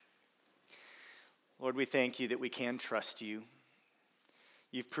Lord, we thank you that we can trust you.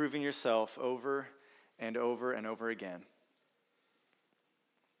 You've proven yourself over and over and over again.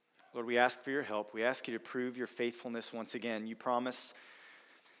 Lord, we ask for your help. We ask you to prove your faithfulness once again. You promise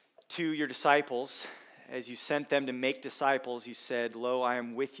to your disciples, as you sent them to make disciples, you said, "Lo, I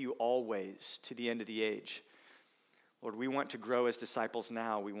am with you always to the end of the age." Lord, we want to grow as disciples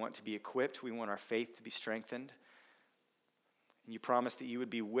now. We want to be equipped. We want our faith to be strengthened. And you promised that you would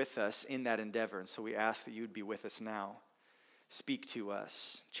be with us in that endeavor. And so we ask that you would be with us now. Speak to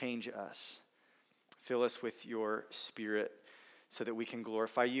us. Change us. Fill us with your Spirit so that we can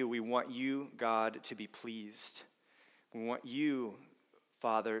glorify you. We want you, God, to be pleased. We want you,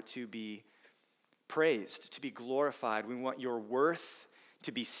 Father, to be praised, to be glorified. We want your worth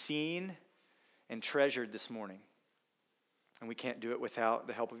to be seen and treasured this morning. And we can't do it without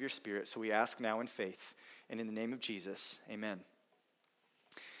the help of your Spirit. So we ask now in faith and in the name of Jesus, amen.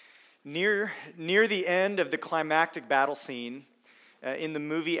 Near the end of the climactic battle scene in the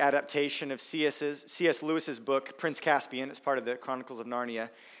movie adaptation of C.S. Lewis's book, Prince Caspian, it's part of the Chronicles of Narnia,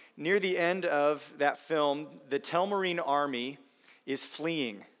 near the end of that film, the Telmarine army is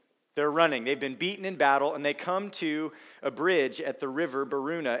fleeing. They're running. They've been beaten in battle, and they come to a bridge at the river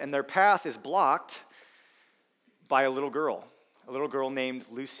Baruna, and their path is blocked by a little girl named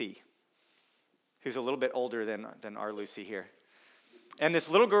Lucy, who's a little bit older than our Lucy here. And this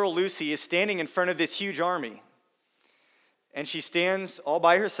little girl, Lucy, is standing in front of this huge army. And she stands all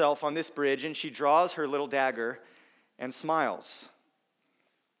by herself on this bridge, and she draws her little dagger and smiles.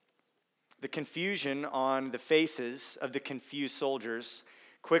 The confusion on the faces of the confused soldiers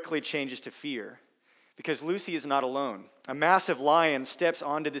quickly changes to fear, because Lucy is not alone. A massive lion steps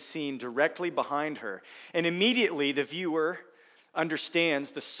onto the scene directly behind her, and immediately the viewer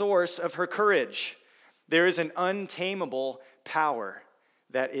understands the source of her courage. There is an untamable power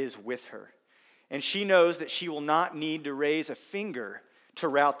that is with her, and she knows that she will not need to raise a finger to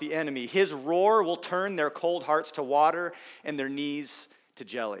rout the enemy. His roar will turn their cold hearts to water and their knees to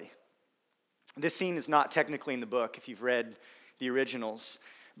jelly. This scene is not technically in the book if you've read the originals,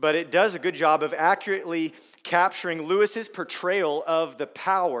 but it does a good job of accurately capturing Lewis's portrayal of the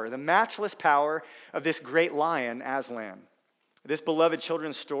power, the matchless power of this great lion, Aslan. This beloved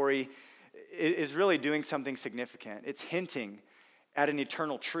children's story is really doing something significant. It's hinting at an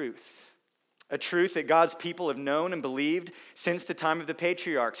eternal truth, a truth that God's people have known and believed since the time of the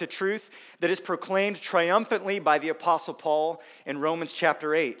patriarchs, a truth that is proclaimed triumphantly by the Apostle Paul in Romans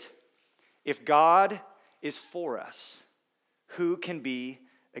chapter 8. If God is for us, who can be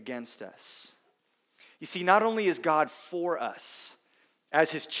against us? You see, not only is God for us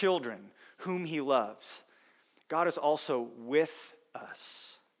as his children, whom he loves, God is also with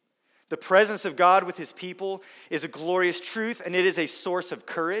us. The presence of God with his people is a glorious truth, and it is a source of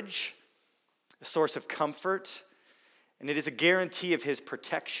courage, a source of comfort, and it is a guarantee of his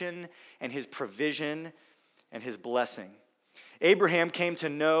protection and his provision and his blessing. Abraham came to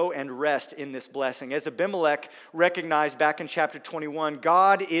know and rest in this blessing. As Abimelech recognized back in chapter 21,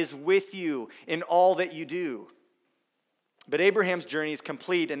 God is with you in all that you do. But Abraham's journey is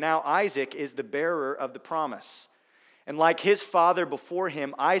complete, and now Isaac is the bearer of the promise. And like his father before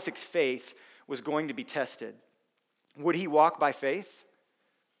him, Isaac's faith was going to be tested. Would he walk by faith?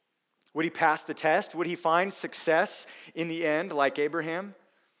 Would he pass the test? Would he find success in the end like Abraham?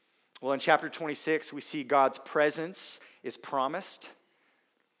 Well, in chapter 26, we see God's presence is promised,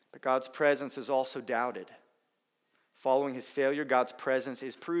 but God's presence is also doubted. Following his failure, God's presence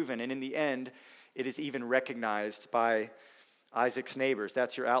is proven, and in the end, it is even recognized by Isaac's neighbors.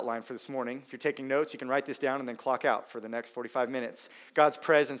 That's your outline for this morning. If you're taking notes, you can write this down and then clock out for the next 45 minutes. God's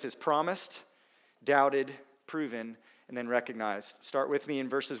presence is promised, doubted, proven, and then recognized. Start with me in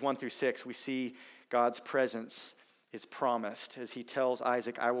verses 1 through 6. We see God's presence is promised as he tells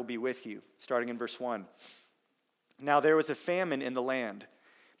Isaac, "I will be with you," starting in verse 1. Now there was a famine in the land,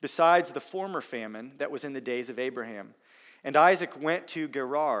 besides the former famine that was in the days of Abraham. And Isaac went to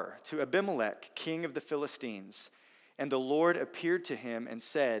Gerar, to Abimelech, king of the Philistines. And the Lord appeared to him and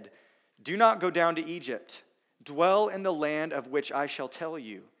said, "Do not go down to Egypt. Dwell in the land of which I shall tell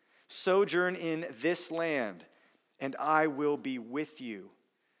you. Sojourn in this land, and I will be with you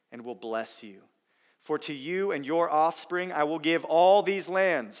and will bless you. For to you and your offspring I will give all these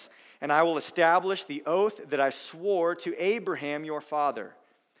lands, and I will establish the oath that I swore to Abraham your father.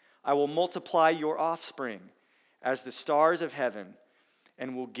 I will multiply your offspring as the stars of heaven,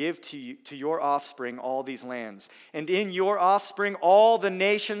 and will give to your offspring all these lands. And in your offspring all the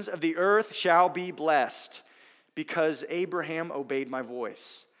nations of the earth shall be blessed, because Abraham obeyed my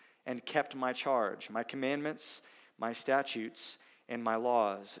voice and kept my charge, my commandments, my statutes, and my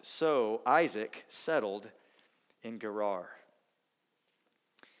laws. So Isaac settled in Gerar.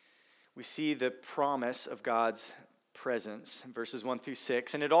 We see the promise of God's presence in verses 1 through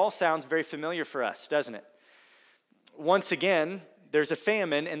 6, and it all sounds very familiar for us, doesn't it? Once again, there's a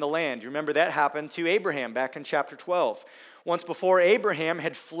famine in the land. You remember that happened to Abraham back in chapter 12. Once before, Abraham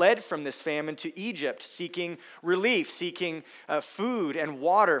had fled from this famine to Egypt, seeking relief, seeking food and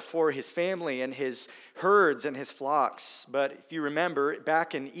water for his family and his herds and his flocks. But if you remember,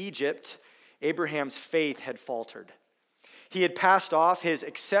 back in Egypt, Abraham's faith had faltered. He had passed off his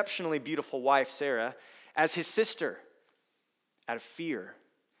exceptionally beautiful wife, Sarah, as his sister out of fear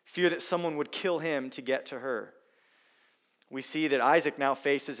that someone would kill him to get to her. We see that Isaac now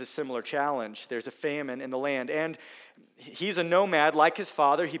faces a similar challenge. There's a famine in the land, and he's a nomad like his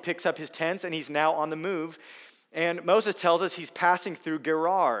father. He picks up his tents, and he's now on the move. And Moses tells us he's passing through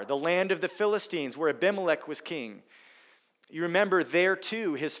Gerar, the land of the Philistines, where Abimelech was king. You remember there,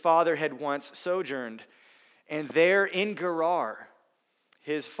 too, his father had once sojourned. And there in Gerar,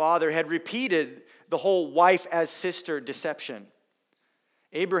 his father had repeated the whole wife as sister deception.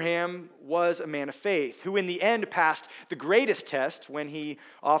 Abraham was a man of faith who in the end passed the greatest test when he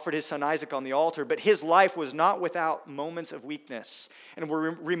offered his son Isaac on the altar, but his life was not without moments of weakness. And we're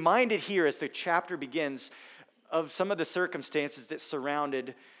reminded here as the chapter begins of some of the circumstances that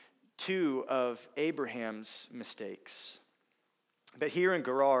surrounded two of Abraham's mistakes. But here in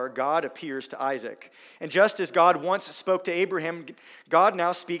Gerar, God appears to Isaac. And just as God once spoke to Abraham, God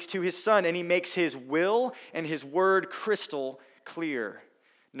now speaks to his son, and he makes his will and his word crystal clear.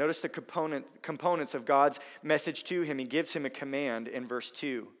 Notice the components of God's message to him. He gives him a command in verse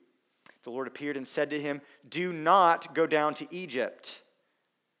 2. The Lord appeared and said to him, "Do not go down to Egypt,"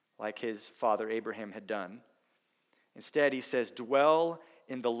 like his father Abraham had done. Instead, he says, "Dwell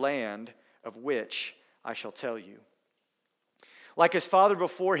in the land of which I shall tell you." Like his father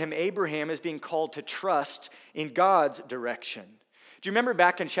before him, Abraham is being called to trust in God's direction. Do you remember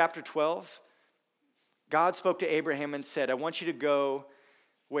back in chapter 12? God spoke to Abraham and said, "I want you to go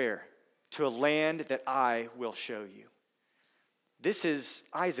where? To a land that I will show you." This is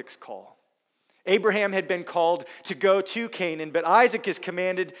Isaac's call. Abraham had been called to go to Canaan, but Isaac is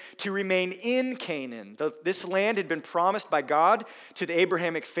commanded to remain in Canaan. This land had been promised by God to the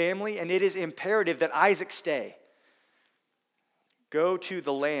Abrahamic family, and it is imperative that Isaac stay. Go to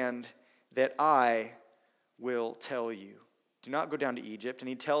the land that I will tell you. Do not go down to Egypt. And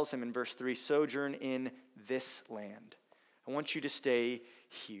he tells him in verse 3, sojourn in this land. I want you to stay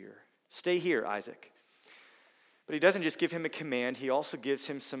here. Stay here, Isaac. But he doesn't just give him a command, he also gives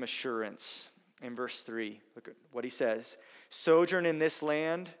him some assurance. In verse 3, look at what he says. Sojourn in this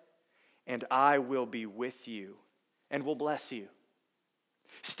land, and I will be with you, and will bless you.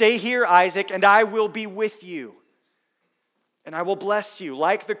 Stay here, Isaac, and I will be with you, and I will bless you.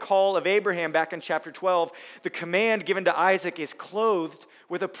 Like the call of Abraham back in chapter 12, the command given to Isaac is clothed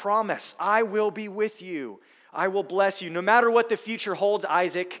with a promise. I will be with you. I will bless you. No matter what the future holds,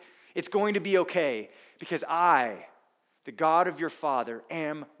 Isaac, it's going to be okay, because I, the God of your father,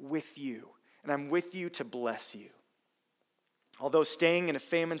 am with you, and I'm with you to bless you. Although staying in a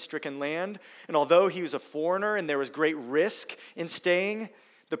famine-stricken land, and although he was a foreigner and there was great risk in staying,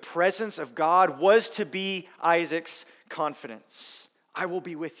 the presence of God was to be Isaac's confidence. I will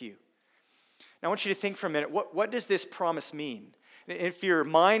be with you. Now I want you to think for a minute, what does this promise mean? If your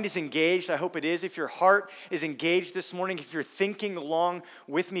mind is engaged, I hope it is. If your heart is engaged this morning, if you're thinking along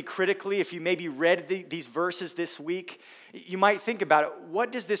with me critically, if you maybe read these verses this week, you might think about it.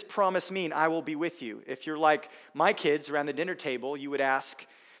 What does this promise mean? I will be with you. If you're like my kids around the dinner table, you would ask,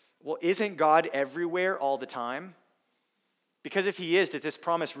 well, isn't God everywhere all the time? Because if he is, does this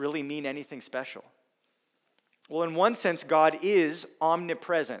promise really mean anything special? Well, in one sense, God is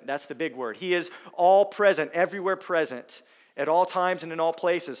omnipresent. That's the big word. He is all present, everywhere present, at all times and in all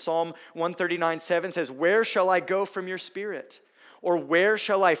places. Psalm 139:7 says, where shall I go from your spirit? Or where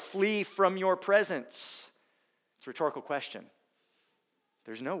shall I flee from your presence? It's a rhetorical question.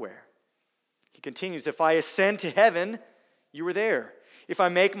 There's nowhere. He continues, if I ascend to heaven, you are there. If I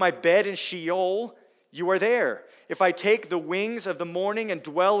make my bed in Sheol, you are there. If I take the wings of the morning and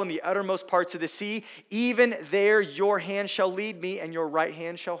dwell in the uttermost parts of the sea, even there your hand shall lead me and your right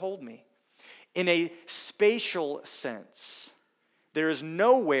hand shall hold me. In a spatial sense, there is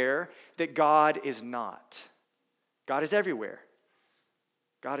nowhere that God is not. God is everywhere.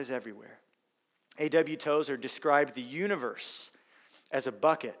 God is everywhere. A.W. Tozer described the universe as a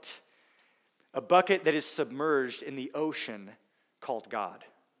bucket that is submerged in the ocean called God.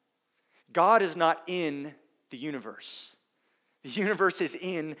 God is not in the universe. The universe is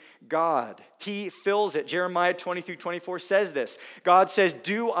in God. He fills it. Jeremiah 20-24 says this. God says,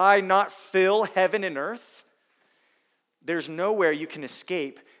 "Do I not fill heaven and earth?" There's nowhere you can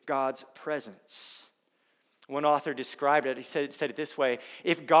escape God's presence. One author described it. He said it this way: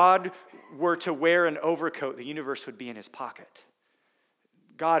 if God were to wear an overcoat, the universe would be in his pocket.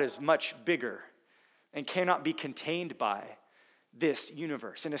 God is much bigger and cannot be contained by this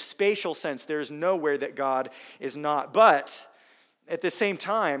universe. In a spatial sense, there is nowhere that God is not. But at the same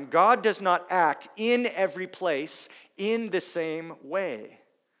time, God does not act in every place in the same way.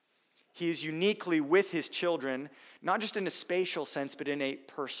 He is uniquely with his children, not just in a spatial sense, but in a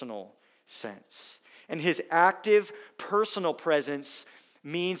personal sense. And his active personal presence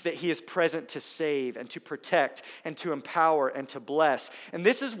means that he is present to save and to protect and to empower and to bless. And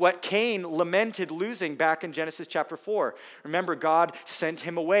this is what Cain lamented losing back in Genesis chapter 4. Remember, God sent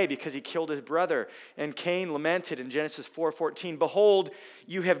him away because he killed his brother. And Cain lamented in Genesis 4:14, "Behold,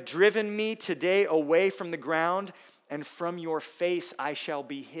 you have driven me today away from the ground, and from your face I shall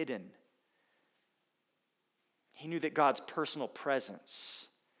be hidden." He knew that God's personal presence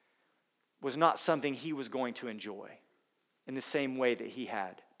was not something he was going to enjoy in the same way that he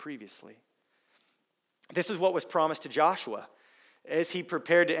had previously. This is what was promised to Joshua as he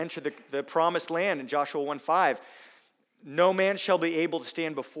prepared to enter the promised land in Joshua 1:5. "No man shall be able to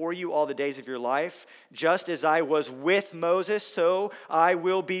stand before you all the days of your life. Just as I was with Moses, so I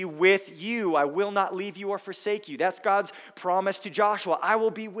will be with you. I will not leave you or forsake you." That's God's promise to Joshua. I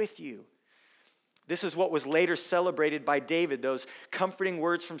will be with you. This is what was later celebrated by David, those comforting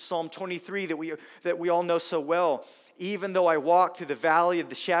words from Psalm 23 that we all know so well. "Even though I walk through the valley of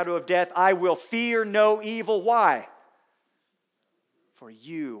the shadow of death, I will fear no evil." Why? "For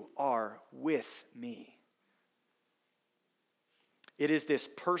you are with me." It is this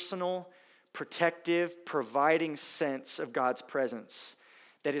personal, protective, providing sense of God's presence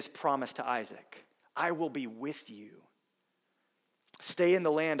that is promised to Isaac. I will be with you. Stay in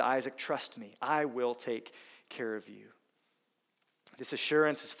the land, Isaac, trust me. I will take care of you. This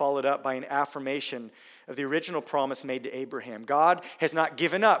assurance is followed up by an affirmation of the original promise made to Abraham. God has not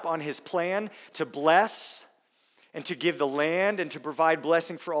given up on his plan to bless and to give the land and to provide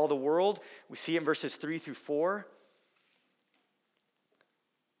blessing for all the world. We see it in verses 3-4.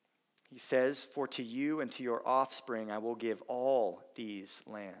 He says, "For to you and to your offspring I will give all these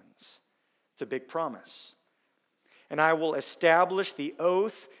lands." It's a big promise. "And I will establish the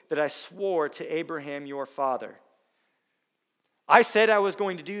oath that I swore to Abraham your father." I said I was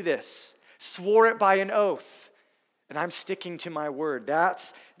going to do this, swore it by an oath, and I'm sticking to my word.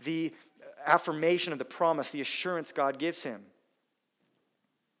 That's the affirmation of the promise, the assurance God gives him.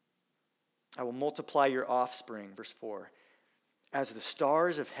 "I will multiply your offspring," verse 4, "as the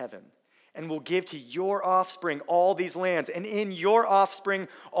stars of heaven, and will give to your offspring all these lands, and in your offspring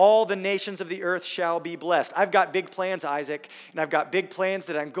all the nations of the earth shall be blessed." I've got big plans, Isaac, and I've got big plans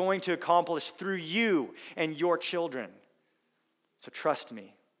that I'm going to accomplish through you and your children. So trust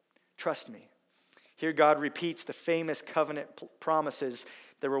me. Trust me. Here God repeats the famous covenant promises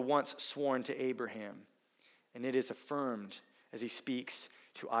that were once sworn to Abraham, and it is affirmed as he speaks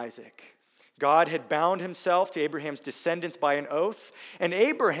to Isaac. God had bound himself to Abraham's descendants by an oath, and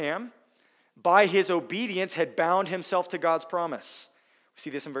Abraham, by his obedience, had bound himself to God's promise. We see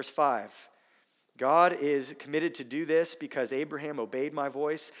this in verse 5. "God is committed to do this because Abraham obeyed my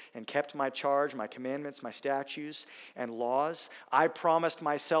voice and kept my charge, my commandments, my statutes, and laws. I promised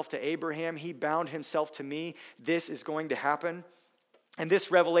myself to Abraham. He bound himself to me. This is going to happen." And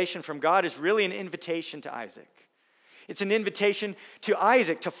this revelation from God is really an invitation to Isaac. It's an invitation to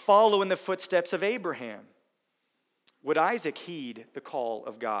Isaac to follow in the footsteps of Abraham. Would Isaac heed the call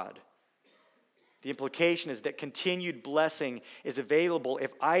of God? The implication is that continued blessing is available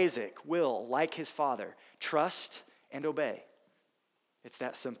if Isaac will, like his father, trust and obey. It's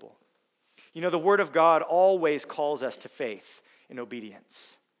that simple. You know, the Word of God always calls us to faith and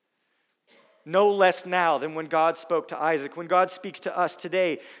obedience. No less now than when God spoke to Isaac. When God speaks to us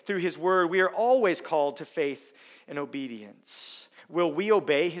today through his Word, we are always called to faith and obedience. Will we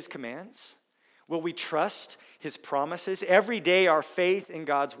obey his commands? Will we trust his promises? Every day our faith in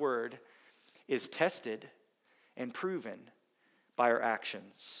God's Word is tested and proven by our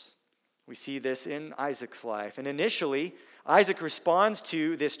actions. We see this in Isaac's life. And initially, Isaac responds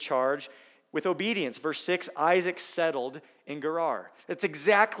to this charge with obedience. Verse 6, Isaac settled in Gerar. That's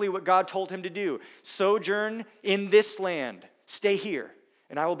exactly what God told him to do. Sojourn in this land. Stay here,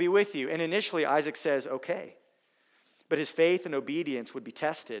 and I will be with you. And initially, Isaac says, okay. But his faith and obedience would be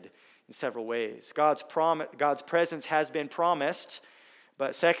tested in several ways. God's presence has been promised.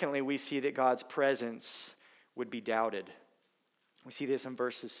 But secondly, we see that God's presence would be doubted. We see this in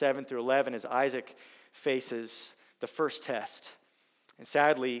verses 7 through 11 as Isaac faces the first test. And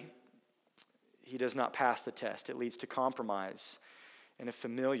sadly, he does not pass the test. It leads to compromise and a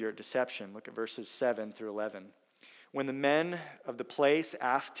familiar deception. Look at verses 7 through 11. When the men of the place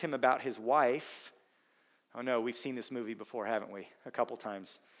asked him about his wife, oh no, we've seen this movie before, haven't we? A couple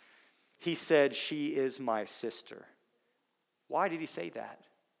times. He said, "She is my sister." Why did he say that?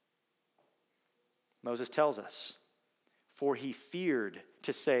 Moses tells us, for he feared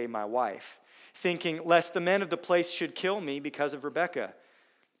to say my wife, thinking lest the men of the place should kill me because of Rebekah,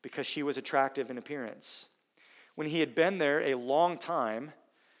 because she was attractive in appearance. When he had been there a long time,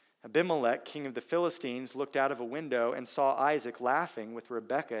 Abimelech, king of the Philistines, looked out of a window and saw Isaac laughing with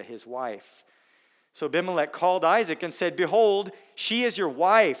Rebekah, his wife. So Abimelech called Isaac and said, "Behold, she is your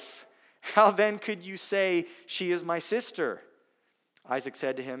wife. How then could you say, 'She is my sister'?" Isaac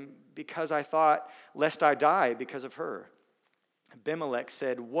said to him, "Because I thought, lest I die because of her." Abimelech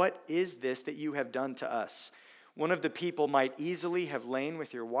said, "What is this that you have done to us? One of the people might easily have lain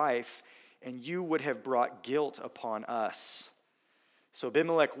with your wife, and you would have brought guilt upon us." So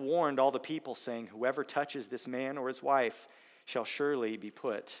Abimelech warned all the people, saying, "Whoever touches this man or his wife shall surely be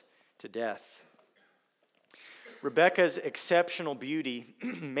put to death." Rebekah's exceptional beauty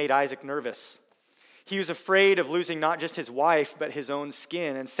made Isaac nervous. He was afraid of losing not just his wife, but his own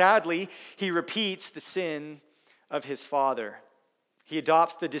skin. And sadly, he repeats the sin of his father. He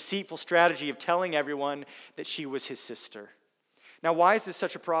adopts the deceitful strategy of telling everyone that she was his sister. Now, why is this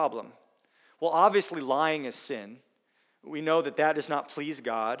such a problem? Well, obviously, lying is sin. We know that that does not please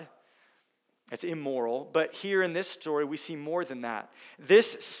God. It's immoral. But here in this story, we see more than that.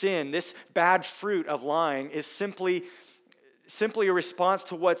 This sin, this bad fruit of lying, is simply a response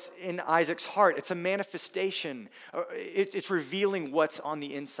to what's in Isaac's heart. It's a manifestation. It's revealing what's on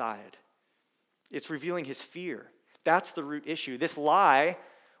the inside. It's revealing his fear. That's the root issue. This lie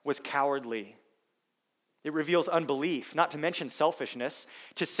was cowardly. It reveals unbelief, not to mention selfishness,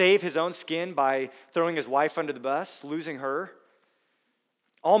 to save his own skin by throwing his wife under the bus, losing her.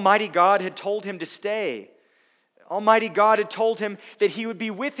 Almighty God had told him to stay. Almighty God had told him that he would be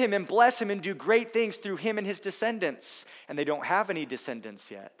with him and bless him and do great things through him and his descendants. And they don't have any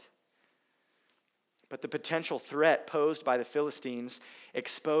descendants yet. But the potential threat posed by the Philistines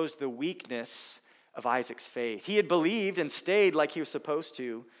exposed the weakness of Isaac's faith. He had believed and stayed like he was supposed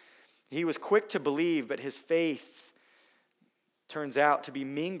to. He was quick to believe, but his faith turns out to be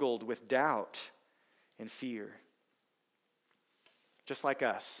mingled with doubt and fear. Just like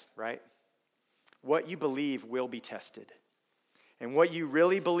us, right? What you believe will be tested. And what you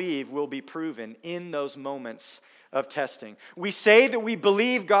really believe will be proven in those moments of testing. We say that we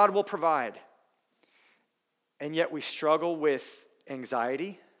believe God will provide, and yet we struggle with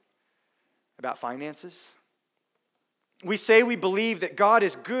anxiety about finances. We say we believe that God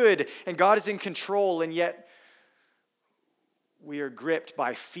is good and God is in control, and yet we are gripped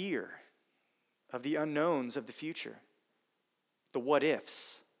by fear of the unknowns of the future, the what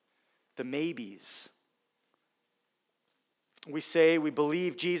ifs, the maybes. We say we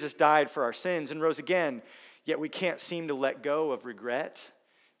believe Jesus died for our sins and rose again, yet we can't seem to let go of regret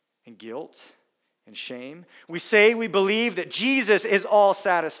and guilt and shame. We say we believe that Jesus is all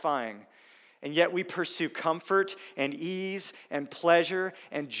satisfying, and yet we pursue comfort and ease and pleasure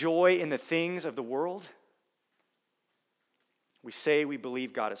and joy in the things of the world. We say we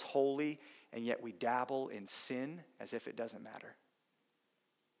believe God is holy, and yet we dabble in sin as if it doesn't matter.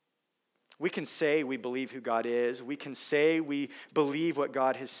 We can say we believe who God is. We can say we believe what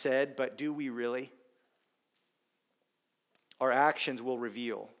God has said, but do we really? Our actions will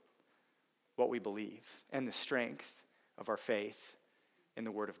reveal what we believe and the strength of our faith in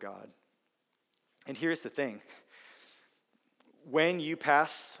the Word of God. And here's the thing. When you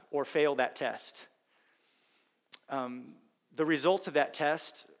pass or fail that test, the results of that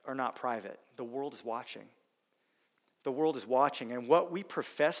test are not private. The world is watching. The world is watching, and what we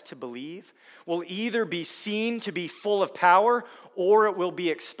profess to believe will either be seen to be full of power or it will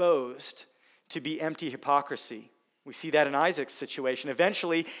be exposed to be empty hypocrisy. We see that in Isaac's situation.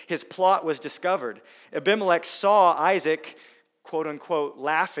 Eventually, his plot was discovered. Abimelech saw Isaac, quote unquote,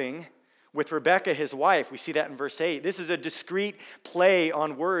 laughing with Rebekah, his wife. We see that in verse 8. This is a discrete play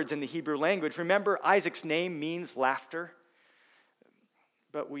on words in the Hebrew language. Remember, Isaac's name means laughter.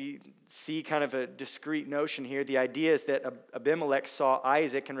 But we see kind of a discrete notion here. The idea is that Abimelech saw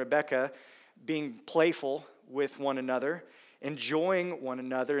Isaac and Rebekah being playful with one another, enjoying one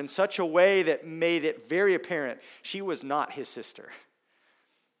another in such a way that made it very apparent she was not his sister.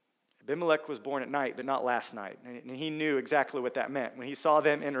 Abimelech was born at night, but not last night. And he knew exactly what that meant when he saw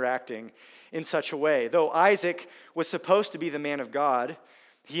them interacting in such a way. Though Isaac was supposed to be the man of God,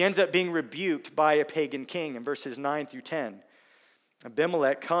 he ends up being rebuked by a pagan king in verses 9 through 10.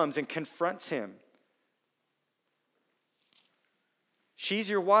 Abimelech comes and confronts him. "She's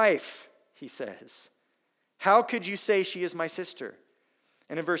your wife," he says. "How could you say she is my sister?"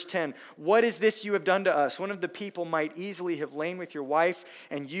 And in verse 10, "What is this you have done to us? One of the people might easily have lain with your wife,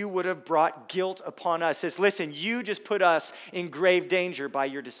 and you would have brought guilt upon us." Says, listen, you just put us in grave danger by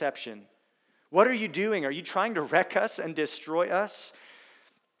your deception. What are you doing? Are you trying to wreck us and destroy us?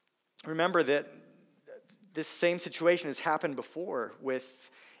 Remember that this same situation has happened before with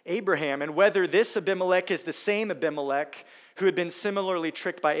Abraham, and whether this Abimelech is the same Abimelech who had been similarly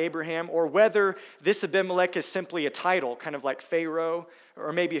tricked by Abraham, or whether this Abimelech is simply a title, kind of like Pharaoh,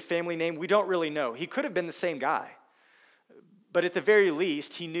 or maybe a family name, we don't really know. He could have been the same guy. But at the very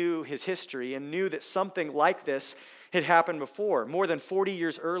least, he knew his history and knew that something like this had happened before, more than 40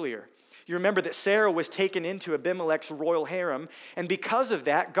 years earlier. You remember that Sarah was taken into Abimelech's royal harem, and because of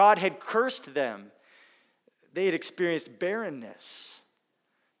that, God had cursed them. They had experienced barrenness,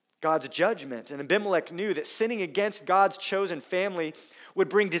 God's judgment. And Abimelech knew that sinning against God's chosen family would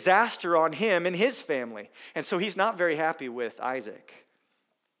bring disaster on him and his family. And so he's not very happy with Isaac.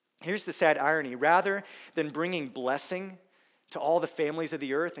 Here's the sad irony. Rather than bringing blessing to all the families of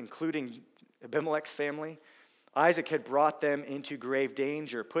the earth, including Abimelech's family, Isaac had brought them into grave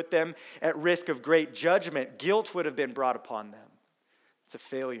danger, put them at risk of great judgment. Guilt would have been brought upon them. It's a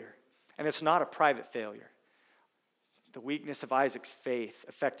failure. And it's not a private failure. The weakness of Isaac's faith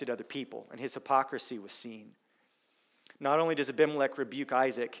affected other people, and his hypocrisy was seen. Not only does Abimelech rebuke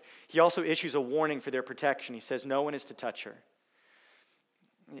Isaac, he also issues a warning for their protection. He says, no one is to touch her.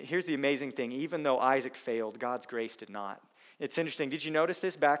 Here's the amazing thing. Even though Isaac failed, God's grace did not. It's interesting. Did you notice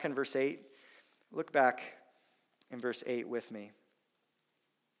this back in verse 8? Look back in verse 8 with me.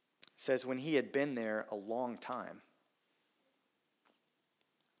 It says, when he had been there a long time.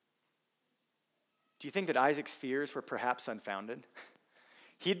 Do you think that Isaac's fears were perhaps unfounded?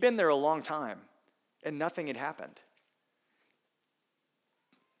 He'd been there a long time, and nothing had happened.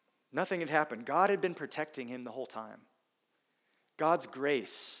 Nothing had happened. God had been protecting him the whole time. God's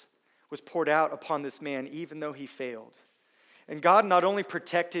grace was poured out upon this man, even though he failed. And God not only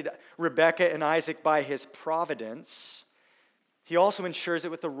protected Rebekah and Isaac by his providence, he also ensures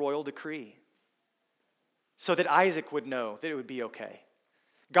it with a royal decree, so that Isaac would know that it would be okay.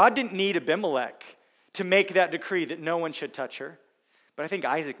 God didn't need Abimelech to make that decree that no one should touch her. But I think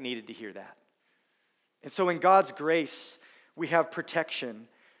Isaac needed to hear that. And so in God's grace, we have protection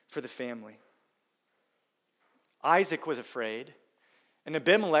for the family. Isaac was afraid, and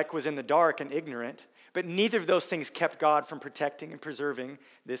Abimelech was in the dark and ignorant, but neither of those things kept God from protecting and preserving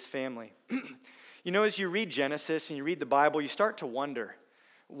this family. You know, as you read Genesis and you read the Bible, you start to wonder,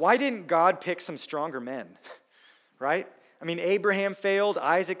 why didn't God pick some stronger men, right? I mean, Abraham failed,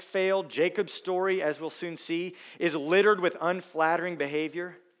 Isaac failed, Jacob's story, as we'll soon see, is littered with unflattering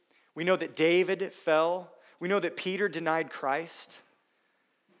behavior. We know that David fell. We know that Peter denied Christ.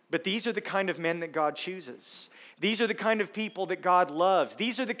 But these are the kind of men that God chooses. These are the kind of people that God loves.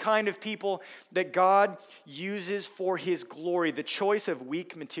 These are the kind of people that God uses for his glory. The choice of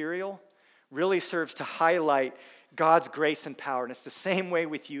weak material really serves to highlight God's grace and power. And it's the same way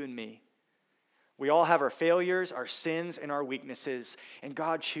with you and me. We all have our failures, our sins, and our weaknesses, and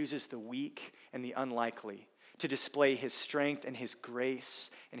God chooses the weak and the unlikely to display his strength and his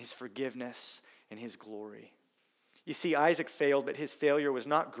grace and his forgiveness and his glory. You see, Isaac failed, but his failure was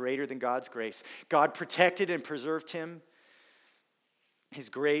not greater than God's grace. God protected and preserved him. His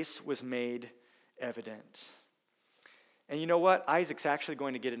grace was made evident. And you know what? Isaac's actually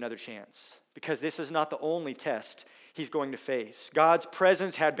going to get another chance, because this is not the only test he's going to face. God's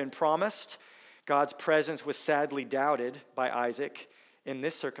presence had been promised. God's presence was sadly doubted by Isaac in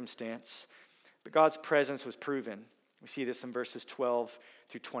this circumstance, but God's presence was proven. We see this in verses 12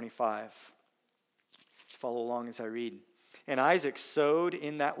 through 25. Follow along as I read. And Isaac sowed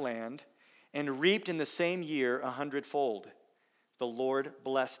in that land and reaped in the same year 100-fold. The Lord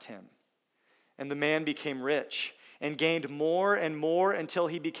blessed him. And the man became rich and gained more and more until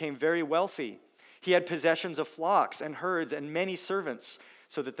he became very wealthy. He had possessions of flocks and herds and many servants,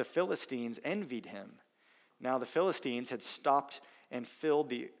 so that the Philistines envied him. Now the Philistines had stopped and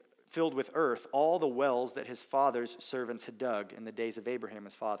filled with earth all the wells that his father's servants had dug in the days of Abraham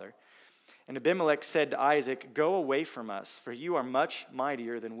his father. And Abimelech said to Isaac, "Go away from us, for you are much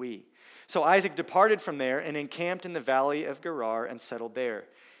mightier than we." So Isaac departed from there and encamped in the valley of Gerar and settled there.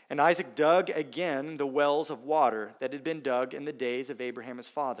 And Isaac dug again the wells of water that had been dug in the days of Abraham his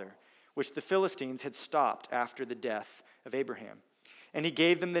father, which the Philistines had stopped after the death of Abraham. And he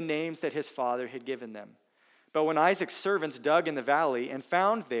gave them the names that his father had given them. But when Isaac's servants dug in the valley and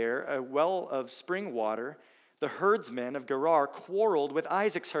found there a well of spring water, the herdsmen of Gerar quarreled with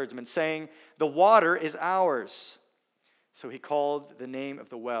Isaac's herdsmen, saying, "The water is ours." So he called the name of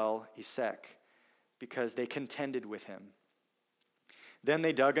the well Esek, because they contended with him. Then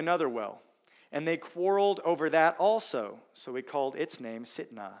they dug another well, and they quarreled over that also. So he called its name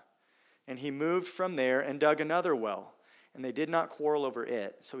Sitnah. And he moved from there and dug another well, and they did not quarrel over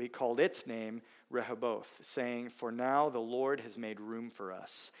it. So he called its name Rehoboth, saying, "For now the Lord has made room for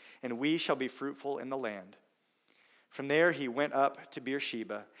us, and we shall be fruitful in the land." From there he went up to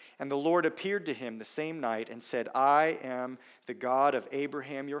Beersheba, and the Lord appeared to him the same night and said, "I am the God of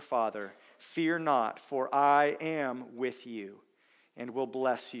Abraham your father. Fear not, for I am with you, and will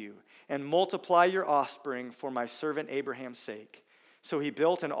bless you, and multiply your offspring for my servant Abraham's sake." So he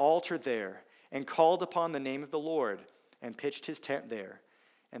built an altar there, and called upon the name of the Lord, and pitched his tent there.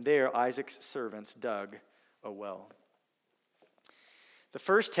 And there Isaac's servants dug a well. The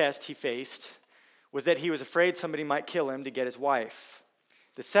first test he faced was that he was afraid somebody might kill him to get his wife.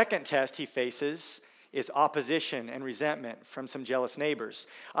 The second test he faces is opposition and resentment from some jealous neighbors.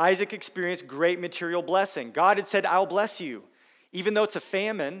 Isaac experienced great material blessing. God had said, "I'll bless you. Even though it's a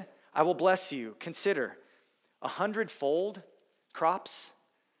famine, I will bless you." Consider 100-fold crops.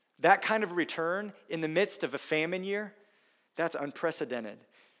 That kind of return in the midst of a famine year, that's unprecedented.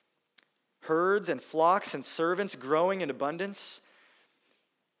 Herds and flocks and servants growing in abundance.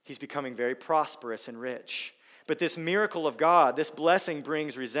 He's becoming very prosperous and rich. But this miracle of God, this blessing,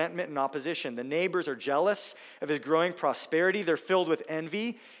 brings resentment and opposition. The neighbors are jealous of his growing prosperity. They're filled with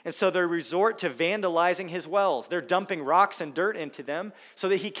envy, and so they resort to vandalizing his wells. They're dumping rocks and dirt into them so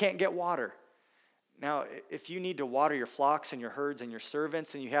that he can't get water. Now, if you need to water your flocks and your herds and your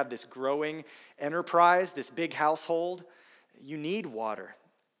servants, and you have this growing enterprise, this big household, you need water.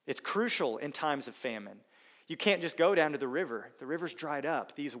 It's crucial in times of famine. You can't just go down to the river. The river's dried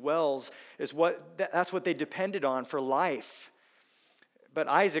up. These wells that's what they depended on for life. But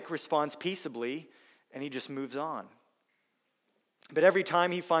Isaac responds peaceably, and he just moves on. But every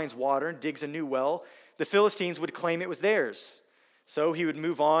time he finds water and digs a new well, the Philistines would claim it was theirs. So he would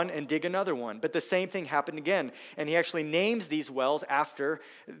move on and dig another one. But the same thing happened again. And he actually names these wells after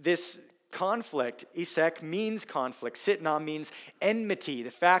this conflict. Esek means conflict. Sitnah means enmity.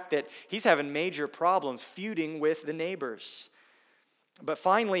 The fact that he's having major problems feuding with the neighbors. But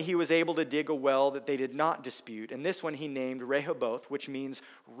finally, he was able to dig a well that they did not dispute. And this one he named Rehoboth, which means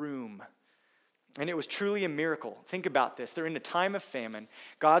room. And it was truly a miracle. Think about this. They're in a time of famine.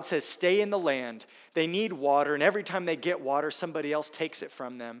 God says, stay in the land. They need water. And every time they get water, somebody else takes it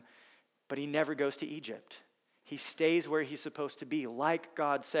from them. But he never goes to Egypt. He stays where he's supposed to be, like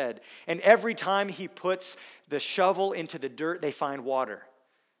God said. And every time he puts the shovel into the dirt, they find water.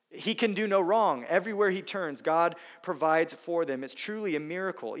 He can do no wrong. Everywhere he turns, God provides for them. It's truly a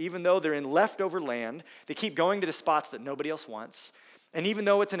miracle. Even though they're in leftover land, they keep going to the spots that nobody else wants. And even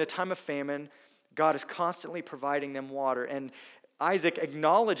though it's in a time of famine, God is constantly providing them water. And Isaac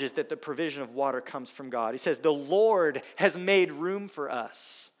acknowledges that the provision of water comes from God. He says, the Lord has made room for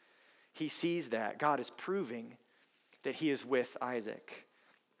us. He sees that. God is proving that he is with Isaac.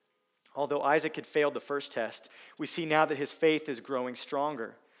 Although Isaac had failed the first test, we see now that his faith is growing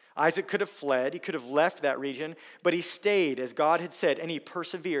stronger. Isaac could have fled, he could have left that region, but he stayed as God had said, and he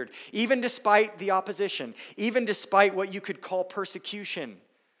persevered, even despite the opposition, even despite what you could call persecution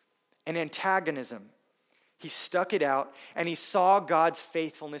and antagonism. He stuck it out, and he saw God's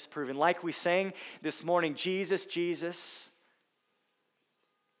faithfulness proven. Like we sang this morning, Jesus, Jesus,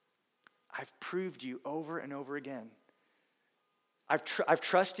 I've proved you over and over again. I've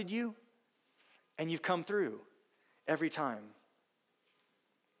trusted you, and you've come through every time.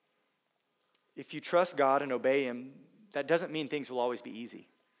 If you trust God and obey him, that doesn't mean things will always be easy.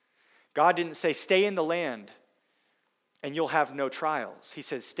 God didn't say, stay in the land, and you'll have no trials. He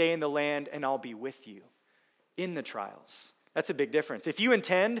says, stay in the land, and I'll be with you in the trials. That's a big difference. If you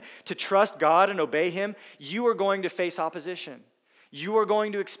intend to trust God and obey him, you are going to face opposition. You are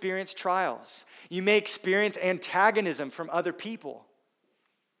going to experience trials. You may experience antagonism from other people.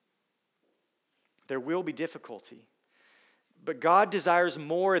 There will be difficulty. But God desires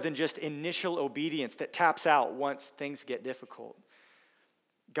more than just initial obedience that taps out once things get difficult.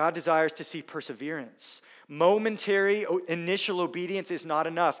 God desires to see perseverance. Momentary initial obedience is not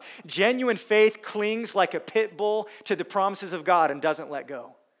enough. Genuine faith clings like a pit bull to the promises of God and doesn't let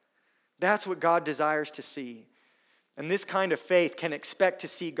go. That's what God desires to see. And this kind of faith can expect to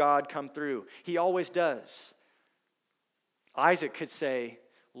see God come through. He always does. Isaac could say,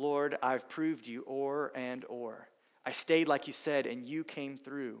 Lord, I've proved you o'er and o'er. I stayed like you said, and you came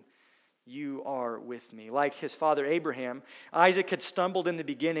through. You are with me. Like his father Abraham, Isaac had stumbled in the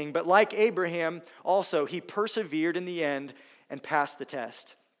beginning, but like Abraham also, he persevered in the end and passed the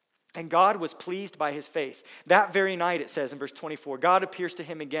test. And God was pleased by his faith. That very night, it says in verse 24, God appears to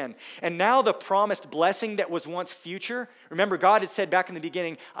him again. And now the promised blessing that was once future, remember God had said back in the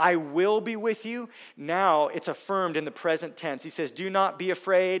beginning, I will be with you. Now it's affirmed in the present tense. He says, do not be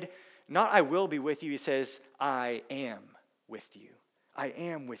afraid. Not I will be with you. He says, I am with you. I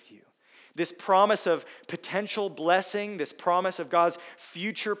am with you. This promise of potential blessing, this promise of God's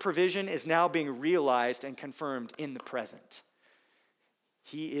future provision is now being realized and confirmed in the present.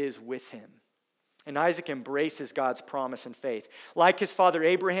 He is with him. And Isaac embraces God's promise and faith. Like his father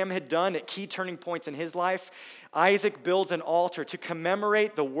Abraham had done at key turning points in his life, Isaac builds an altar to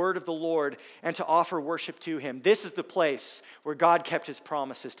commemorate the word of the Lord and to offer worship to him. This is the place where God kept his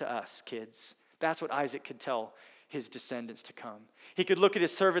promises to us, kids. That's what Isaac could tell his descendants to come. He could look at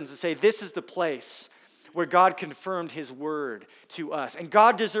his servants and say, this is the place where God confirmed his word to us. And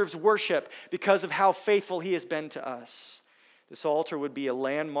God deserves worship because of how faithful he has been to us. This altar would be a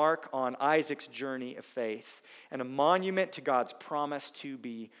landmark on Isaac's journey of faith and a monument to God's promise to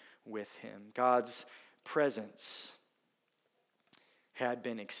be with him. God's presence had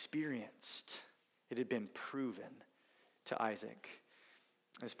been experienced. It had been proven to Isaac.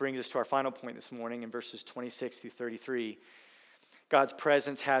 This brings us to our final point this morning in verses 26 through 33. God's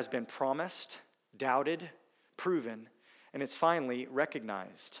presence has been promised, doubted, proven, and it's finally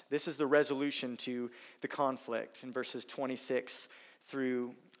recognized. This is the resolution to the conflict in verses 26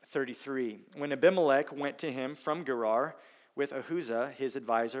 through 33. When Abimelech went to him from Gerar with Ahuzah, his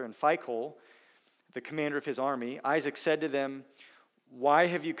advisor, and Phicol, the commander of his army, Isaac said to them, why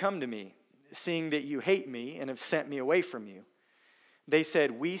have you come to me, seeing that you hate me and have sent me away from you? They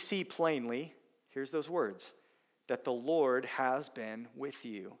said, we see plainly, here's those words, that the Lord has been with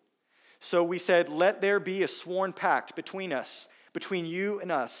you. So we said, let there be a sworn pact between us, between you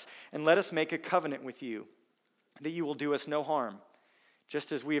and us, and let us make a covenant with you, that you will do us no harm,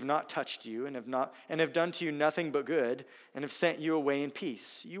 just as we have not touched you and have done to you nothing but good, and have sent you away in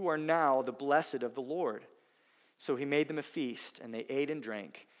peace. You are now the blessed of the Lord. So he made them a feast, and they ate and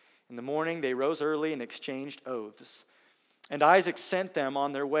drank. In the morning they rose early and exchanged oaths. And Isaac sent them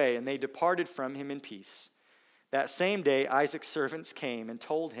on their way, and they departed from him in peace. That same day, Isaac's servants came and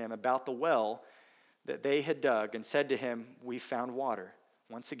told him about the well that they had dug and said to him, we found water.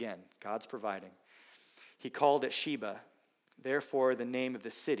 Once again, God's providing. He called it Sheba. Therefore, the name of the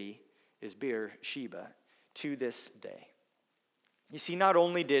city is Beer-sheba to this day. You see, not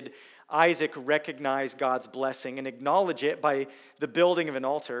only did Isaac recognize God's blessing and acknowledge it by the building of an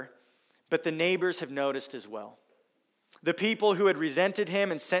altar, but the neighbors have noticed as well. The people who had resented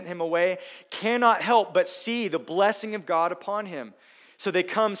him and sent him away cannot help but see the blessing of God upon him. So they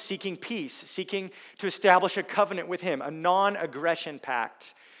come seeking peace, seeking to establish a covenant with him, a non-aggression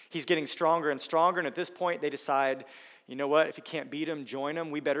pact. He's getting stronger and stronger, and at this point they decide, you know what, if you can't beat him, join him.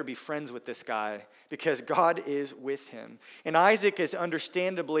 We better be friends with this guy because God is with him. And Isaac is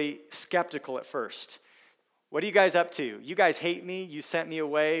understandably skeptical at first. What are you guys up to? You guys hate me. You sent me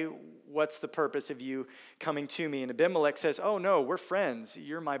away. What's the purpose of you coming to me? And Abimelech says, oh no, we're friends.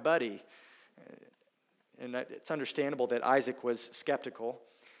 You're my buddy. And it's understandable that Isaac was skeptical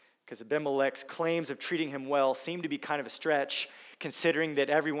because Abimelech's claims of treating him well seemed to be kind of a stretch considering that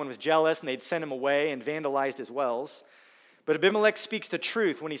everyone was jealous and they'd sent him away and vandalized his wells. But Abimelech speaks the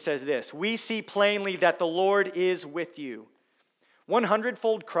truth when he says this, we see plainly that the Lord is with you.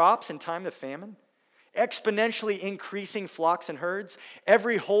 100-fold crops in time of famine, exponentially increasing flocks and herds.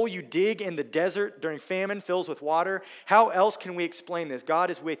 Every hole you dig in the desert during famine fills with water. How else can we explain this? God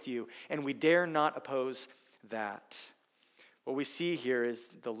is with you, and we dare not oppose that. What we see here is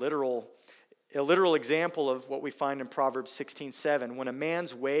a literal example of what we find in Proverbs 16:7. When a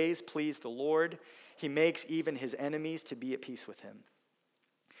man's ways please the Lord, he makes even his enemies to be at peace with him.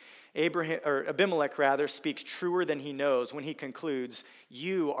 Abimelech speaks truer than he knows when he concludes,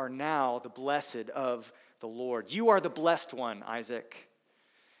 you are now the blessed of the Lord. You are the blessed one, Isaac.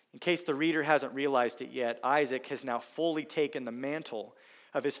 In case the reader hasn't realized it yet, Isaac has now fully taken the mantle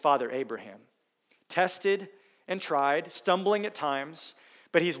of his father Abraham. Tested and tried, stumbling at times,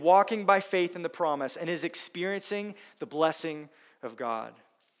 but he's walking by faith in the promise and is experiencing the blessing of God.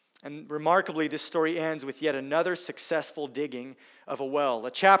 And remarkably, this story ends with yet another successful digging of a well.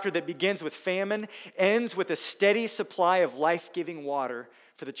 A chapter that begins with famine, ends with a steady supply of life-giving water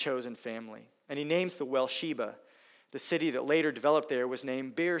for the chosen family. And he names the well Sheba, The city that later developed there was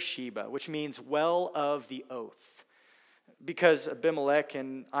named Beersheba, which means well of the oath, because Abimelech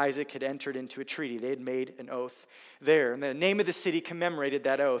and Isaac had entered into a treaty. They had made an oath there, and the name of the city commemorated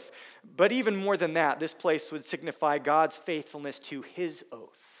that oath. But even more than that, this place would signify God's faithfulness to his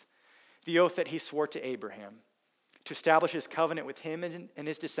oath, the oath that he swore to Abraham, to establish his covenant with him and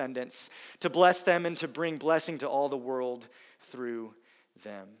his descendants, to bless them and to bring blessing to all the world through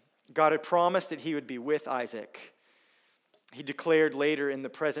them. God had promised that he would be with Isaac. He declared later in the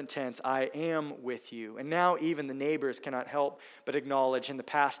present tense, I am with you. And now even the neighbors cannot help but acknowledge in the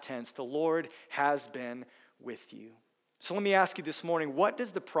past tense, the Lord has been with you. So let me ask you this morning, what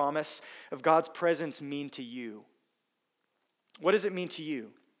does the promise of God's presence mean to you? What does it mean to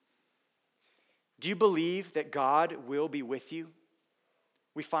you? Do you believe that God will be with you?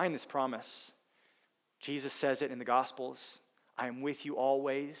 We find this promise. Jesus says it in the Gospels. I am with you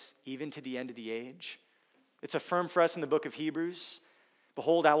always, even to the end of the age. It's affirmed for us in the book of Hebrews.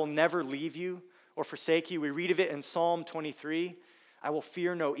 Behold, I will never leave you or forsake you. We read of it in Psalm 23. I will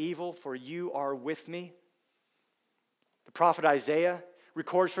fear no evil, for you are with me. The prophet Isaiah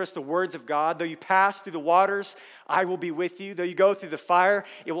records for us the words of God. Though you pass through the waters, I will be with you. Though you go through the fire,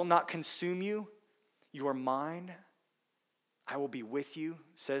 it will not consume you. You are mine. I will be with you,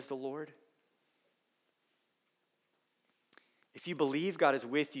 says the Lord. If you believe God is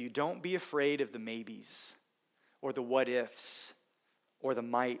with you, don't be afraid of the maybes, or the what ifs, or the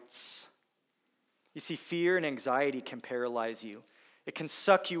mights. You see, fear and anxiety can paralyze you. It can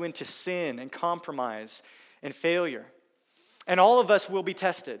suck you into sin and compromise and failure. And all of us will be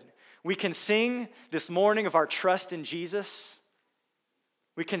tested. We can sing this morning of our trust in Jesus.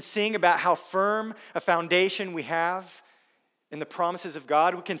 We can sing about how firm a foundation we have in the promises of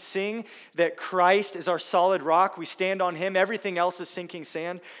God. We can sing that Christ is our solid rock. We stand on him. Everything else is sinking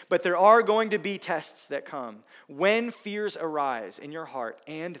sand. But there are going to be tests that come when fears arise in your heart,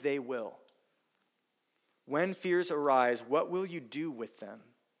 and they will. When fears arise, what will you do with them?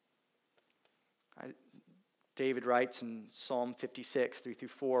 David writes in Psalm 56,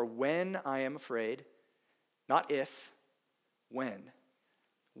 3-4, when I am afraid, not if, when.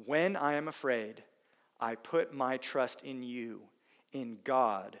 When I am afraid, I put my trust in you, in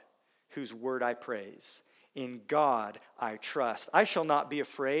God, whose word I praise. In God I trust. I shall not be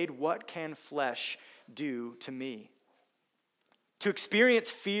afraid. What can flesh do to me? To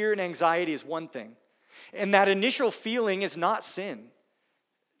experience fear and anxiety is one thing, and that initial feeling is not sin.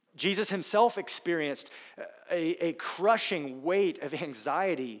 Jesus himself experienced a crushing weight of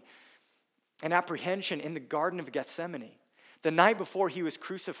anxiety and apprehension in the Garden of Gethsemane. The night before he was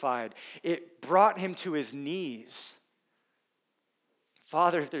crucified, it brought him to his knees.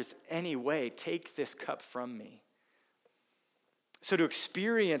 Father, if there's any way, take this cup from me. So to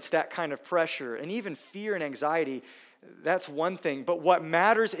experience that kind of pressure and even fear and anxiety, that's one thing. But what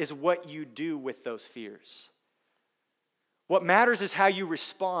matters is what you do with those fears. What matters is how you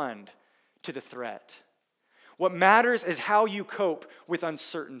respond to the threat. What matters is how you cope with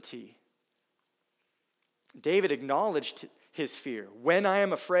uncertainty. David acknowledged his fear. When I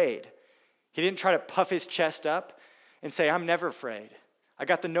am afraid, he didn't try to puff his chest up and say, I'm never afraid. I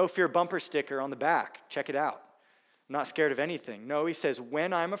got the no fear bumper sticker on the back. Check it out. I'm not scared of anything. No, he says,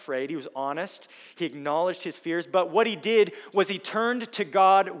 when I'm afraid, he was honest. He acknowledged his fears. But what he did was he turned to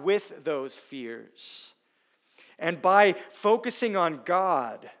God with those fears. And by focusing on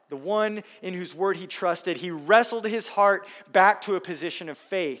God, the one in whose word he trusted, he wrestled his heart back to a position of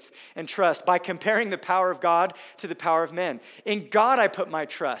faith and trust by comparing the power of God to the power of men. In God I put my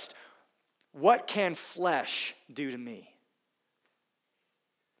trust. What can flesh do to me?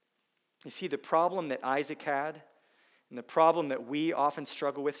 You see, the problem that Isaac had and the problem that we often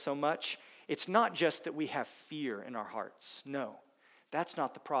struggle with so much, it's not just that we have fear in our hearts. No, that's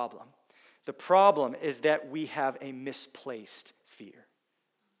not the problem. The problem is that we have a misplaced fear.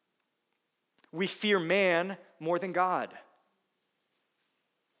 We fear man more than God.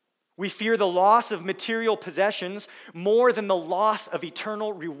 We fear the loss of material possessions more than the loss of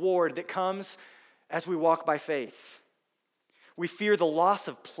eternal reward that comes as we walk by faith. We fear the loss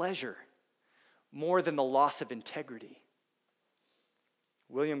of pleasure more than the loss of integrity.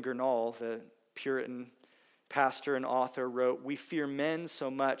 William Gurnall, the Puritan pastor and author, wrote, we fear men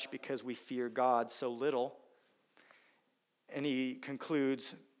so much because we fear God so little. And he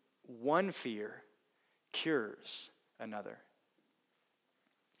concludes, one fear cures another.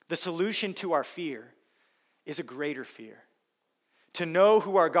 The solution to our fear is a greater fear. To know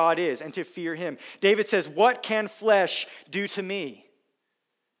who our God is and to fear him. David says, what can flesh do to me?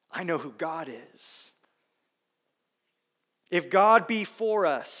 I know who God is. If God be for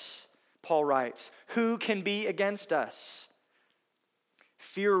us, Paul writes, "Who can be against us?"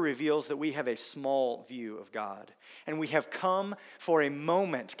 Fear reveals that we have a small view of God. And we have come for a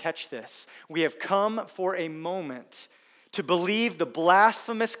moment, catch this, we have come for a moment to believe the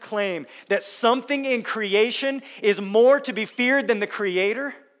blasphemous claim that something in creation is more to be feared than the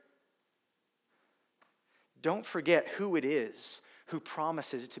Creator. Don't forget who it is who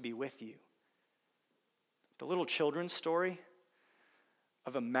promises to be with you. The little children's story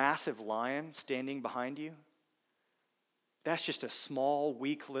of a massive lion standing behind you, that's just a small,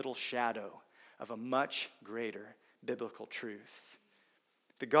 weak little shadow of a much greater biblical truth.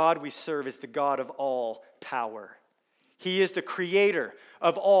 The God we serve is the God of all power. He is the creator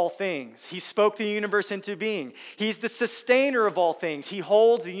of all things. He spoke the universe into being. He's the sustainer of all things. He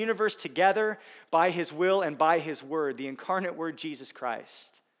holds the universe together by his will and by his word, the incarnate word, Jesus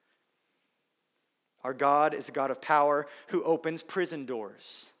Christ. Our God is a God of power who opens prison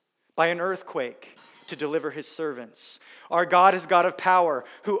doors by an earthquake to deliver his servants. Our God is God of power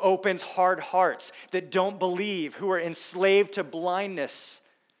who opens hard hearts that don't believe, who are enslaved to blindness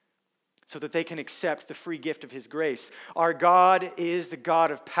so that they can accept the free gift of his grace. Our God is the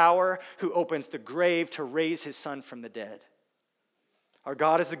God of power who opens the grave to raise his son from the dead. Our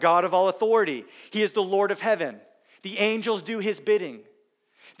God is the God of all authority. He is the Lord of heaven. The angels do his bidding.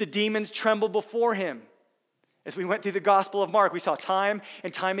 The demons tremble before him. As we went through the Gospel of Mark, we saw time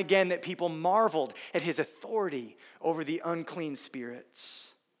and time again that people marveled at his authority over the unclean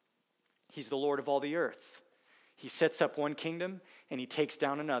spirits. He's the Lord of all the earth. He sets up one kingdom and he takes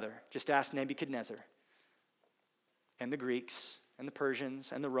down another. Just ask Nebuchadnezzar and the Greeks and the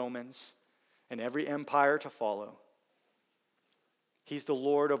Persians and the Romans and every empire to follow. He's the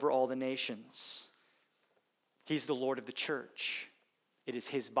Lord over all the nations. He's the Lord of the church. It is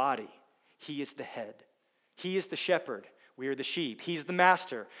his body. He is the head. He is the shepherd. We are the sheep. He's the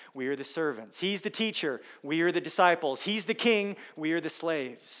master. We are the servants. He's the teacher. We are the disciples. He's the king. We are the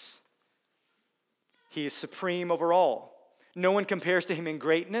slaves. He is supreme over all. No one compares to him in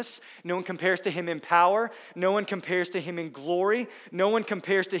greatness. No one compares to him in power. No one compares to him in glory. No one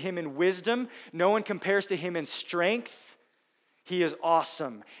compares to him in wisdom. No one compares to him in strength. He is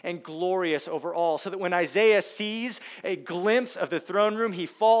awesome and glorious over all, so that when Isaiah sees a glimpse of the throne room, he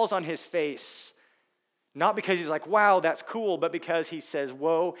falls on his face. Not because he's like, wow, that's cool, but because he says,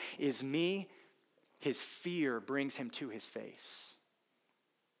 woe is me. His fear brings him to his face.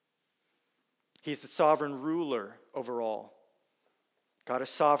 He's the sovereign ruler over all. God is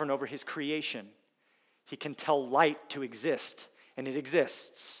sovereign over his creation. He can tell light to exist, and it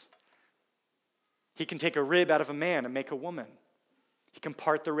exists. He can take a rib out of a man and make a woman. He can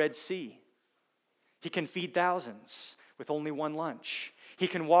part the Red Sea. He can feed thousands with only one lunch. He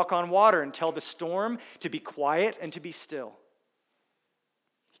can walk on water and tell the storm to be quiet and to be still.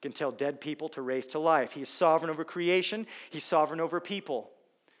 He can tell dead people to raise to life. He is sovereign over creation. He's sovereign over people,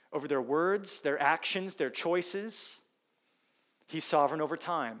 over their words, their actions, their choices. He's sovereign over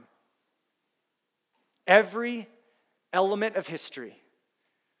time. Every element of history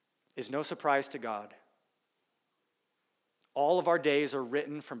is no surprise to God. All of our days are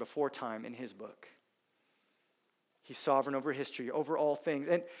written from before time in his book. He's sovereign over history, over all things.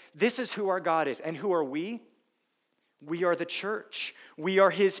 And this is who our God is. And who are we? We are the church. We are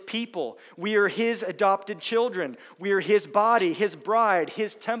his people. We are his adopted children. We are his body, his bride,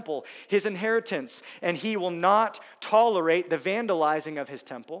 his temple, his inheritance. And he will not tolerate the vandalizing of his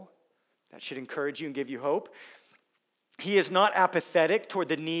temple. That should encourage you and give you hope. He is not apathetic toward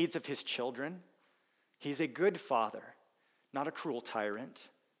the needs of his children. He's a good father, not a cruel tyrant.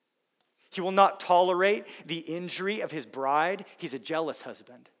 He will not tolerate the injury of his bride. He's a jealous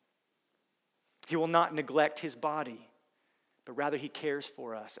husband. He will not neglect his body, but rather he cares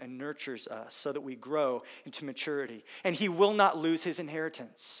for us and nurtures us so that we grow into maturity. And he will not lose his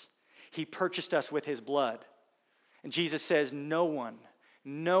inheritance. He purchased us with his blood. And Jesus says, no one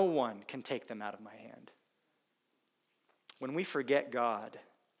can take them out of my hand. When we forget God,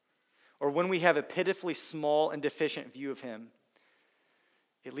 or when we have a pitifully small and deficient view of him,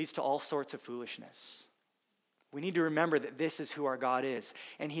 it leads to all sorts of foolishness. We need to remember that this is who our God is,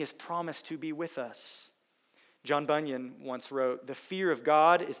 and he has promised to be with us. John Bunyan once wrote, "The fear of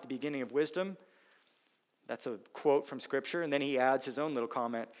God is the beginning of wisdom." That's a quote from Scripture, and then he adds his own little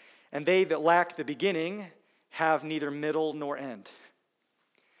comment, "And they that lack the beginning have neither middle nor end."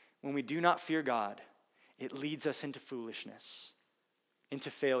 When we do not fear God, it leads us into foolishness, into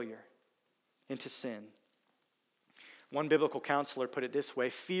failure, into sin. One biblical counselor put it this way: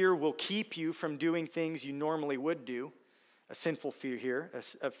 fear will keep you from doing things you normally would do, a sinful fear here,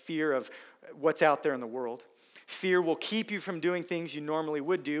 a fear of what's out there in the world. Fear will keep you from doing things you normally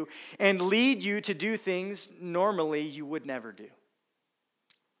would do and lead you to do things normally you would never do.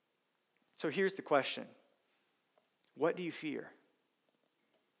 So here's the question. What do you fear?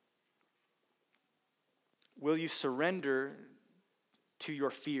 Will you surrender to your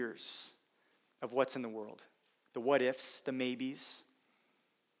fears of what's in the world? The what ifs, the maybes,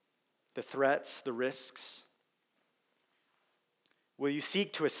 the threats, the risks? Will you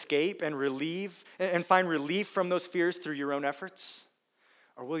seek to escape and find relief from those fears through your own efforts?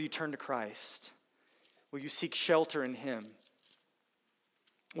 Or will you turn to Christ? Will you seek shelter in Him?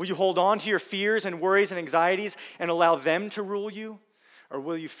 Will you hold on to your fears and worries and anxieties and allow them to rule you? Or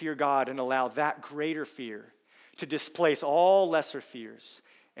will you fear God and allow that greater fear to displace all lesser fears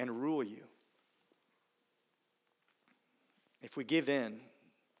and rule you? If we give in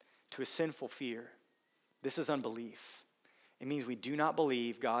to a sinful fear, this is unbelief. It means we do not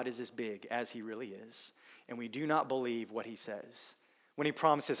believe God is as big as He really is, and we do not believe what He says when He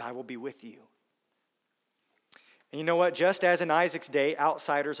promises, I will be with you. And you know what? Just as in Isaac's day,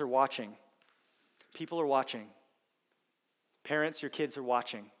 outsiders are watching. People are watching. Parents, your kids are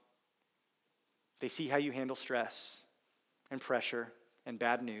watching. They see how you handle stress and pressure and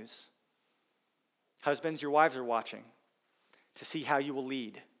bad news. Husbands, your wives are watching to see how you will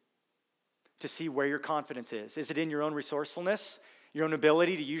lead, to see where your confidence is. Is it in your own resourcefulness, your own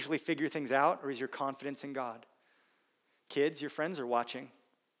ability to usually figure things out, or is your confidence in God? Kids, your friends are watching.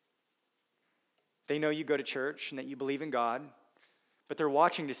 They know you go to church and that you believe in God, but they're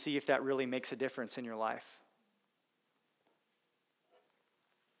watching to see if that really makes a difference in your life.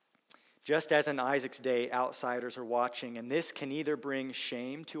 Just as in Isaac's day, outsiders are watching, and this can either bring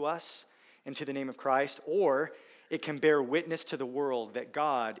shame to us and to the name of Christ, or it can bear witness to the world that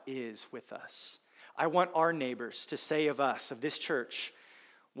God is with us. I want our neighbors to say of us, of this church,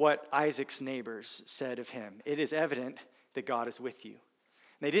 what Isaac's neighbors said of him. It is evident that God is with you.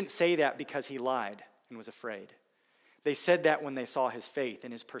 And they didn't say that because he lied and was afraid. They said that when they saw his faith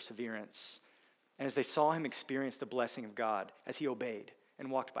and his perseverance, and as they saw him experience the blessing of God as he obeyed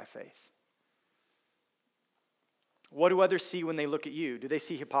and walked by faith. What do others see when they look at you? Do they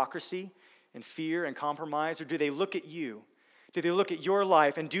see hypocrisy and fear and compromise, or do they look at you? Do they look at your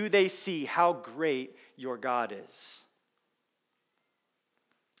life, and do they see how great your God is?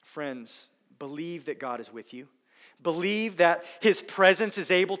 Friends, believe that God is with you. Believe that His presence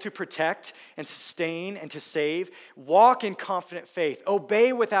is able to protect and sustain and to save. Walk in confident faith.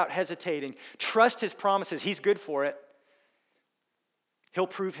 Obey without hesitating. Trust His promises. He's good for it. He'll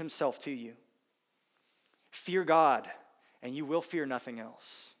prove Himself to you. Fear God, and you will fear nothing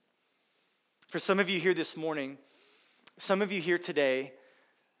else. For some of you here this morning, some of you here today,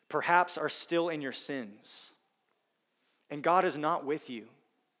 perhaps are still in your sins. And God is not with you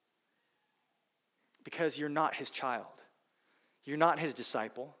because you're not His child. You're not His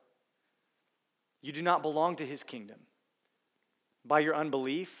disciple. You do not belong to His kingdom. By your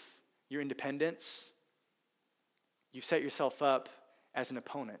unbelief, your independence, you set yourself up as an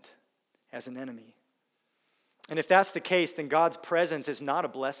opponent, as an enemy. And if that's the case, then God's presence is not a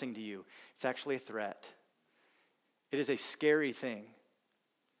blessing to you. It's actually a threat. It is a scary thing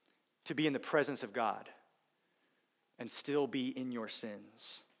to be in the presence of God and still be in your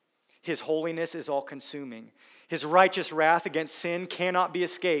sins. His holiness is all-consuming. His righteous wrath against sin cannot be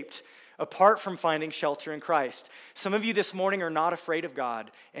escaped apart from finding shelter in Christ. Some of you this morning are not afraid of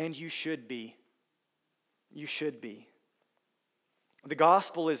God, and you should be. You should be. The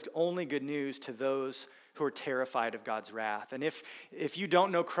gospel is only good news to those who are terrified of God's wrath. And if you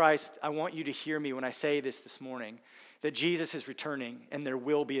don't know Christ, I want you to hear me when I say this morning, that Jesus is returning and there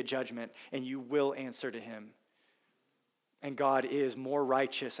will be a judgment and you will answer to Him. And God is more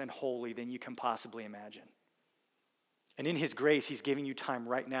righteous and holy than you can possibly imagine. And in His grace, He's giving you time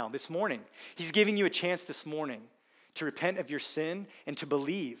right now, this morning. He's giving you a chance this morning to repent of your sin and to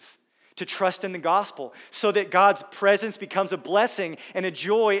believe, to trust in the gospel, so that God's presence becomes a blessing and a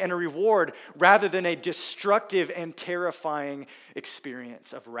joy and a reward rather than a destructive and terrifying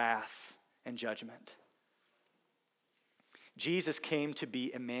experience of wrath and judgment. Jesus came to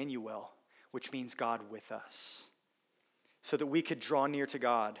be Emmanuel, which means God with us, so that we could draw near to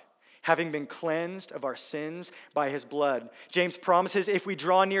God, having been cleansed of our sins by His blood. James promises if we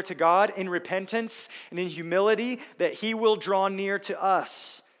draw near to God in repentance and in humility, that He will draw near to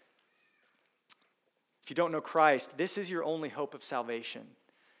us. If you don't know Christ, this is your only hope of salvation,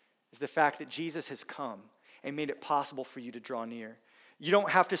 is the fact that Jesus has come and made it possible for you to draw near. You don't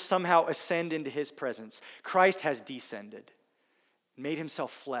have to somehow ascend into His presence. Christ has descended, made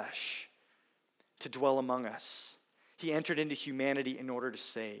Himself flesh to dwell among us. He entered into humanity in order to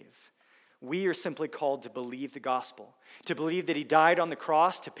save. We are simply called to believe the gospel, to believe that he died on the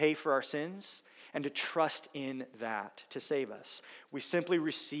cross to pay for our sins, and to trust in that to save us. We simply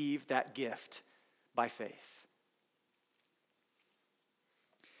receive that gift by faith.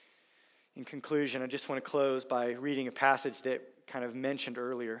 In conclusion, I just want to close by reading a passage that kind of mentioned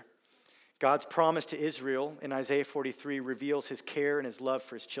earlier. God's promise to Israel in Isaiah 43 reveals his care and his love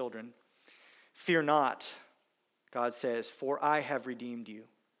for his children. Fear not, God says, for I have redeemed you.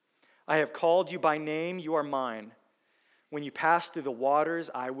 I have called you by name, you are mine. When you pass through the waters,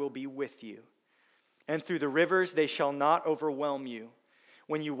 I will be with you. And through the rivers, they shall not overwhelm you.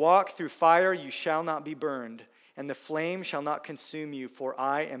 When you walk through fire, you shall not be burned, and the flame shall not consume you, for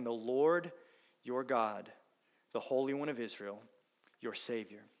I am the Lord your God, the Holy One of Israel, your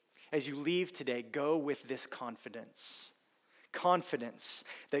Savior. As you leave today, go with this confidence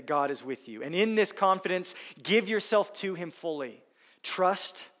that God is with you. And in this confidence, give yourself to him fully.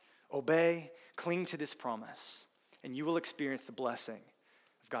 Trust, obey, cling to this promise, and you will experience the blessing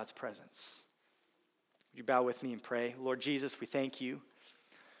of God's presence. Would you bow with me and pray? Lord Jesus, we thank you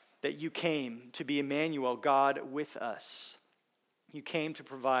that you came to be Emmanuel, God with us. You came to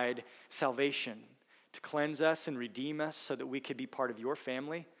provide salvation, to cleanse us and redeem us so that we could be part of your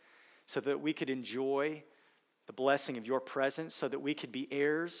family, so that we could enjoy the blessing of your presence, so that we could be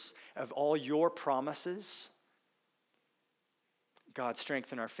heirs of all your promises. God,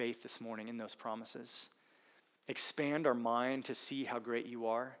 strengthen our faith this morning in those promises. Expand our mind to see how great you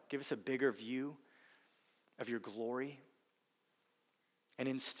are. Give us a bigger view of your glory. And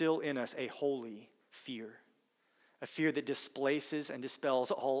instill in us a holy fear, a fear that displaces and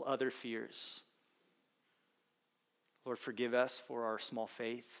dispels all other fears. Lord, forgive us for our small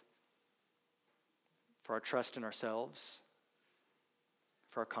faith, for our trust in ourselves,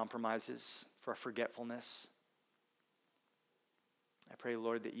 for our compromises, for our forgetfulness. I pray,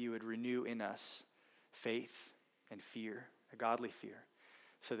 Lord, that you would renew in us faith and fear, a godly fear,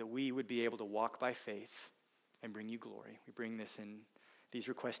 so that we would be able to walk by faith and bring you glory. We bring these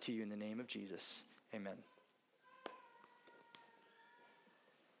requests to you in the name of Jesus. Amen.